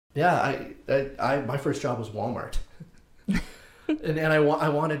Yeah, I my first job was Walmart. And I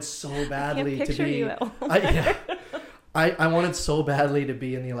wanted so badly to picture be. you at Walmart. I wanted so badly to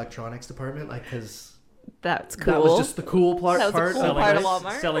be in the electronics department, like because That's cool. that was just the cool part. That was the cool of part of it.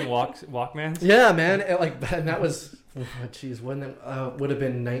 Walmart. Selling Walkmans. Yeah, man. And that was, when would have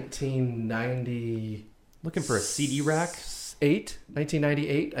been 1990. Looking for a CD rack.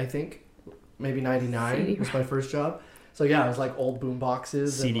 1998, I think. Maybe 99 was my first job. So yeah, it was like old boom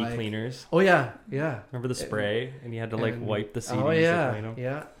boxes. CD and like, cleaners. Oh yeah, yeah. Remember the spray? And you had to like wipe the CDs. Oh yeah, to clean them?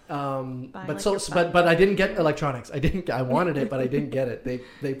 yeah. Like But I didn't get electronics. I wanted it, but I didn't get it.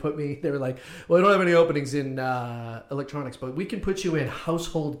 They put me. They were like, well, we don't have any openings in electronics, but we can put you in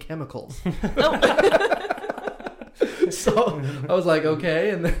household chemicals. So I was like, okay,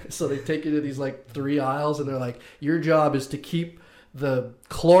 and then, so they take you to these like 3 aisles, and they're like, your job is to keep the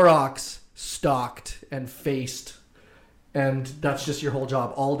Clorox stocked and faced, and that's just your whole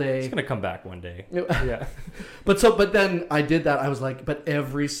job all day. It's gonna come back one day. Yeah. But then I did that. I was like, but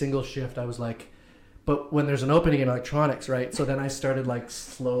every single shift I was like, but when there's an opening in electronics, right? So then I started like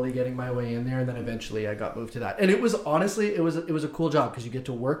slowly getting my way in there, and then eventually I got moved to that. And it was honestly, it was a cool job because you get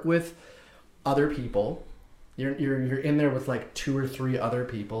to work with other people. You're in there with like 2 or 3 other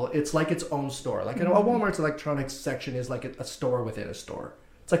people. It's like its own store. Like a Walmart's electronics section is like a store within a store.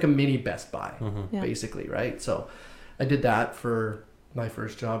 It's like a mini Best Buy, basically, right? So I did that for my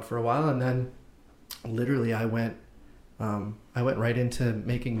first job for a while, and then literally I went right into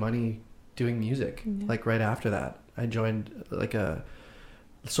making money doing music. Like right after that, I joined like a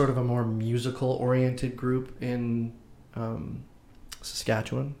sort of a more musical oriented group in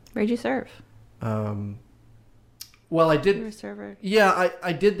Saskatchewan. Where'd you serve? Well, I did. You were a server. Yeah,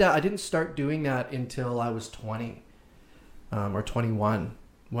 I did that. I didn't start doing that until I was 20 or 21.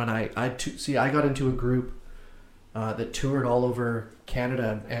 When I got into a group that toured all over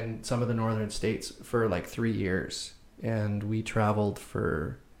Canada and some of the northern states for like 3 years, and we traveled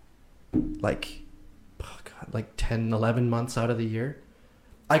for like 10, 11 months out of the year.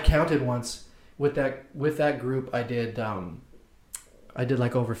 I counted once with that group. I did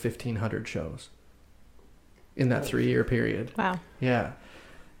like over 1,500 shows in that 3-year period. Wow. Yeah.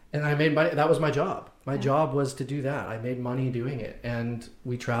 And I made money. That was my job. My job was to do that. I made money doing it. And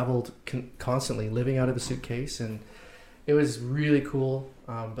we traveled constantly, living out of the suitcase. And it was really cool.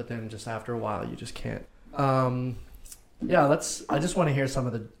 But then just after a while, you just can't. I just want to hear some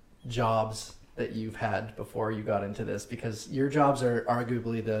of the jobs that you've had before you got into this, because your jobs are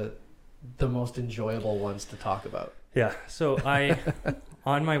arguably the most enjoyable ones to talk about. Yeah. So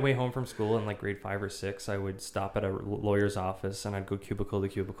on my way home from school in like grade 5 or 6, I would stop at a lawyer's office and I'd go cubicle to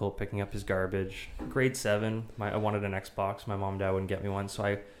cubicle picking up his garbage. Grade 7, I wanted an Xbox. My mom and dad wouldn't get me one,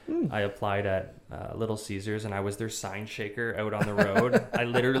 so I applied at Little Caesars, and I was their sign shaker out on the road. I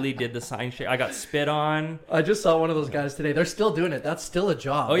literally did the sign shake. I got spit on. I just saw one of those guys today. They're still doing it. That's still a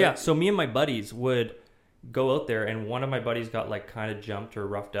job. Oh yeah. So me and my buddies would go out there, and one of my buddies got like kind of jumped or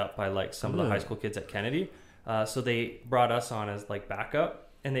roughed up by like some of the high school kids at Kennedy. So they brought us on as like backup,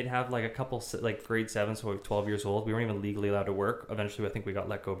 and they'd have like a couple like grade 7, so we were 12 years old. We weren't even legally allowed to work. Eventually, I think we got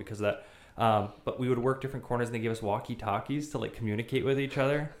let go because of that. But we would work different corners, and they gave us walkie-talkies to like communicate with each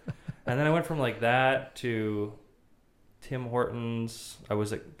other. And then I went from like that to Tim Hortons. I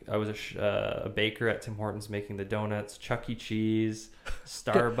was a baker at Tim Hortons making the donuts. Chuck E. Cheese,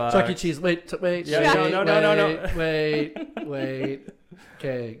 Starbucks. Chuck E. Cheese. Wait. Yeah, no. Wait.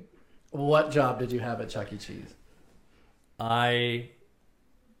 Okay. What job did you have at Chuck E. Cheese? I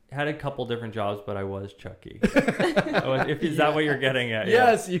had a couple different jobs, but I was Chucky. Is that what you're getting at?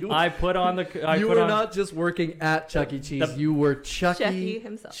 Yes, yeah. I put on the. You were not just working at Chuck E. Cheese. You were Chucky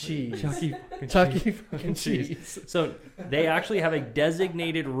himself. Cheese. Chucky fucking cheese. So they actually have a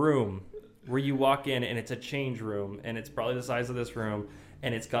designated room where you walk in, and it's a change room, and it's probably the size of this room,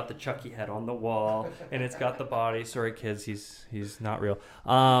 and it's got the Chucky head on the wall, and it's got the body. Sorry, kids, he's not real.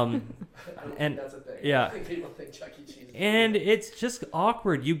 And that's a thing. yeah, I think people think Chuck E. Cheese. And it's just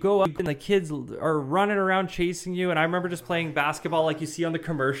awkward. You go up and the kids are running around chasing you. And I remember just playing basketball like you see on the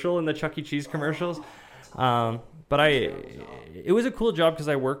commercial in the Chuck E. Cheese commercials. But it was a cool job because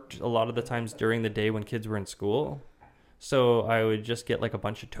I worked a lot of the times during the day when kids were in school. So I would just get like a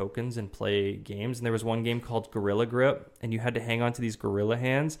bunch of tokens and play games. And there was one game called Gorilla Grip, and you had to hang on to these gorilla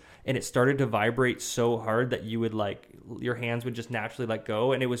hands, and it started to vibrate so hard that you would like, your hands would just naturally let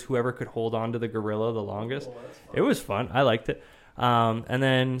go. And it was whoever could hold on to the gorilla the longest. It was fun. I liked it. And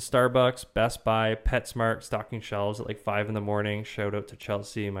then Starbucks, Best Buy, PetSmart, stocking shelves at like 5 a.m. Shout out to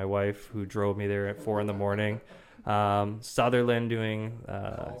Chelsea, my wife, who drove me there at 4 a.m. Sutherland doing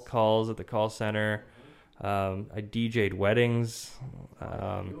calls at the call center. I DJ'd weddings. You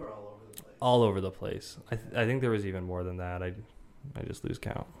were all over the place. All over the place. I think there was even more than that. I just lose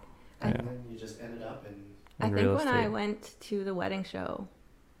count. And then you just ended up in I think real when estate. I went to the wedding show,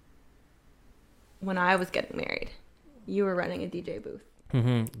 when I was getting married, you were running a DJ booth.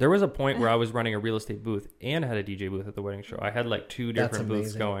 There was a point where I was running a real estate booth and had a DJ booth at the wedding show. I had like 2 That's different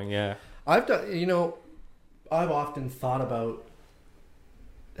booths amazing. going. Yeah. I've done, I've often thought about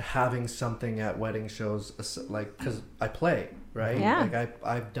having something at wedding shows, like, because I play, right? Yeah. Like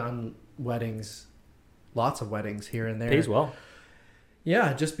I've done weddings, lots of weddings here and there. Pays well.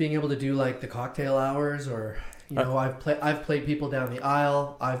 Yeah, just being able to do like the cocktail hours, or I've played people down the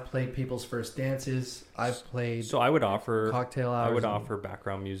aisle. I've played people's first dances. I've played So I would offer cocktail hours. I would offer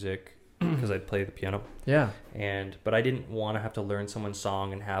background music because I'd play the piano. Yeah. But I didn't want to have to learn someone's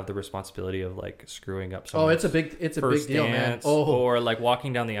song and have the responsibility of like screwing up. Oh, it's a big deal, man. dance Oh, or like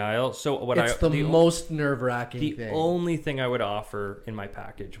walking down the aisle. So what it's the most nerve-wracking the thing. only thing I would offer in my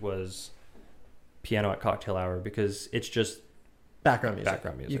package was piano at cocktail hour because it's just background music.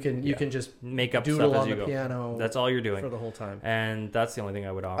 background music. You can just make up doodle stuff as on you the go. piano. That's all you're doing, for the whole time. and that's the only thing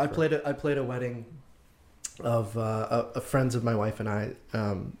I would offer. I played a wedding of friends of my wife and I.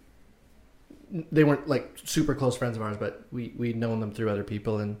 They weren't like super close friends of ours, but we'd known them through other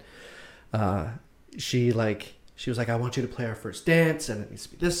people. And she was like, I want you to play our first dance, and it needs to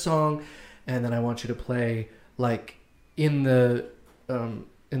be this song, and then I want you to play like in the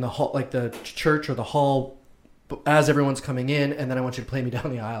hall, like the church or the hall, as everyone's coming in, and then I want you to play me down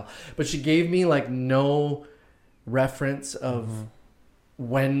the aisle. But she gave me like no reference of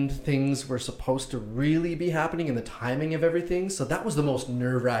when things were supposed to really be happening and the timing of everything. So that was the most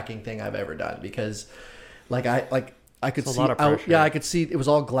nerve-wracking thing I've ever done, because I could It's a see lot of out. pressure. Yeah, I could see it was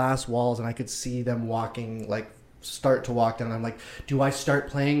all glass walls, and I could see them walking, like start to walk down. I'm like, do I start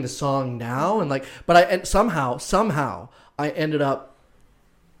playing the song now? And like, but somehow I ended up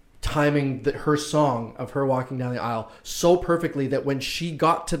timing her song of her walking down the aisle so perfectly that when she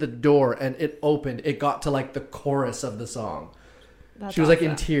got to the door and it opened, it got to like the chorus of the song. That's She was like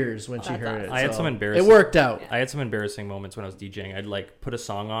awesome. in tears when she That's heard awesome. it. I had so some embarrassing. It worked out. I had some embarrassing moments when I was DJing. I'd like put a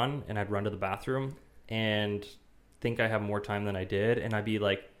song on and I'd run to the bathroom and think I have more time than I did, and I'd be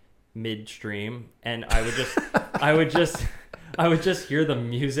like midstream, and I would just hear the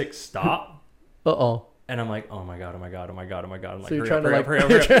music stop, Uh-oh. and I'm like, oh my god. I'm like, So you're hurry up, trying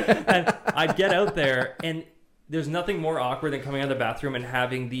to, hurry up. And I'd get out there, and there's nothing more awkward than coming out of the bathroom and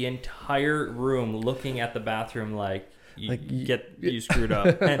having the entire room looking at the bathroom like you screwed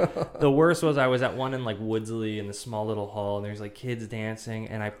up. And the worst was I was at one in like Woodsley in the small little hall, and there's like kids dancing,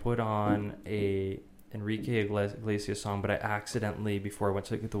 and I put on a Enrique Iglesias song, but I accidentally, before I went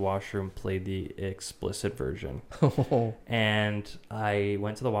to the washroom, played the explicit version. And I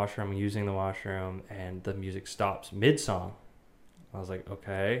went to the washroom, using the washroom, and the music stops mid-song. I was like,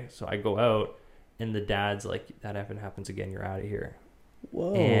 okay. So I go out, and the dad's like, that effing happens again, you're out of here.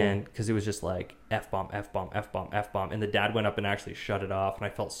 Whoa. And because it was just like F-bomb, F-bomb, F-bomb, F-bomb. And the dad went up and actually shut it off, and I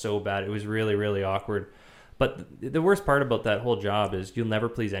felt so bad. It was really, really awkward. But the worst part about that whole job is you'll never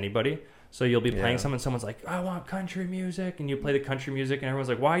please anybody. So you'll be playing someone's like, I want country music. And you play the country music, and everyone's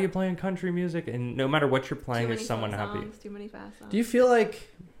like, why are you playing country music? And no matter what you're playing, there's someone happy. Too many fast songs. Do you feel like,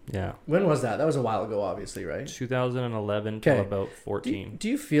 Yeah. when was that? That was a while ago, obviously, right? 2011 till about 14. Do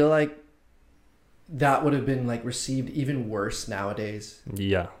you feel like that would have been like received even worse nowadays?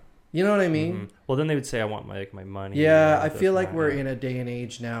 Yeah. You know what I mean? Mhm. Well, then they would say, I want my money. Yeah, I this feel and like that, we're yeah. in a day and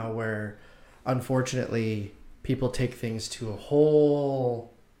age now where, unfortunately, people take things to a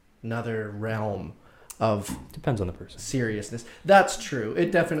whole another realm of Depends on the person. seriousness. That's true.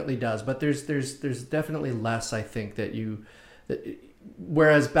 It definitely does. But there's definitely less, I think,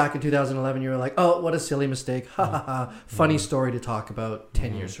 whereas back in 2011, you were like, oh, what a silly mistake. Ha ha ha. Funny story to talk about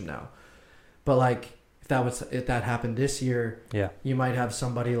 10 years from now. But like, if that happened this year, Yeah. you might have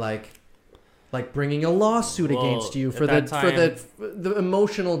somebody like bringing a lawsuit against you at for that the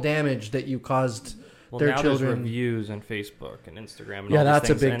emotional damage that you caused their now children. there's reviews on Facebook and Instagram. And Yeah, all these that's a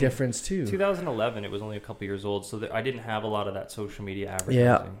things. big And difference too. 2011, it was only a couple years old, so I didn't have a lot of that social media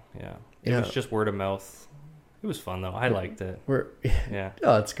advertising. Yeah. It was just word of mouth. It was fun though. I liked it. Yeah.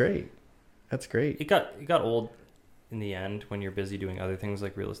 Oh, that's great. That's great. It got old in the end when you're busy doing other things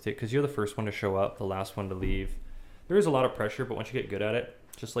like real estate, because you're the first one to show up, the last one to leave. There is a lot of pressure, but once you get good at it,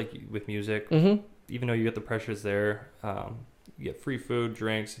 just like with music, even though you get the pressures there, you get free food,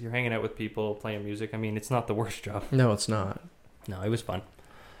 drinks, you're hanging out with people, playing music. I mean, it's not the worst job. No, it's not. No, it was fun.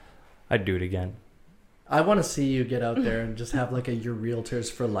 I'd do it again. I want to see you get out there and just have like your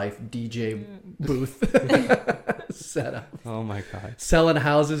Realtors for Life DJ booth. setup. Oh my god. Selling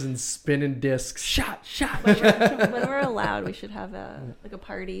houses and spinning discs. Shot. When we're allowed, we should have a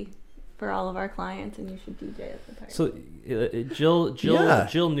party for all of our clients, and you should DJ at the party. So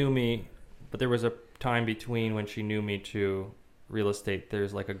Jill knew me, but there was a time between when she knew me to real estate.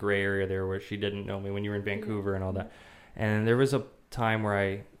 There's like a gray area there where she didn't know me when you were in Vancouver and all that. And there was a time where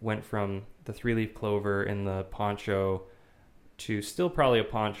I went from the 3-leaf clover in the poncho to still probably a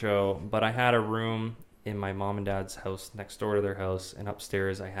poncho, but I had a room in my mom and dad's house next door to their house, and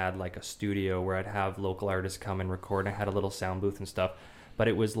upstairs I had like a studio where I'd have local artists come and record. I had a little sound booth and stuff, but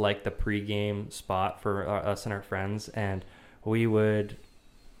it was like the pre-game spot for us and our friends, and we would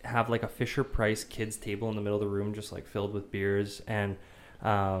have like a Fisher Price kids table in the middle of the room, just like filled with beers, and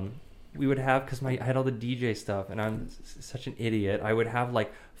we would have, because I had all the DJ stuff, and I'm such an idiot, I would have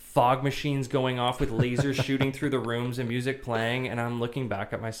like fog machines going off with lasers shooting through the rooms and music playing, and I'm looking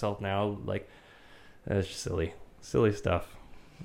back at myself now like, it's just silly stuff.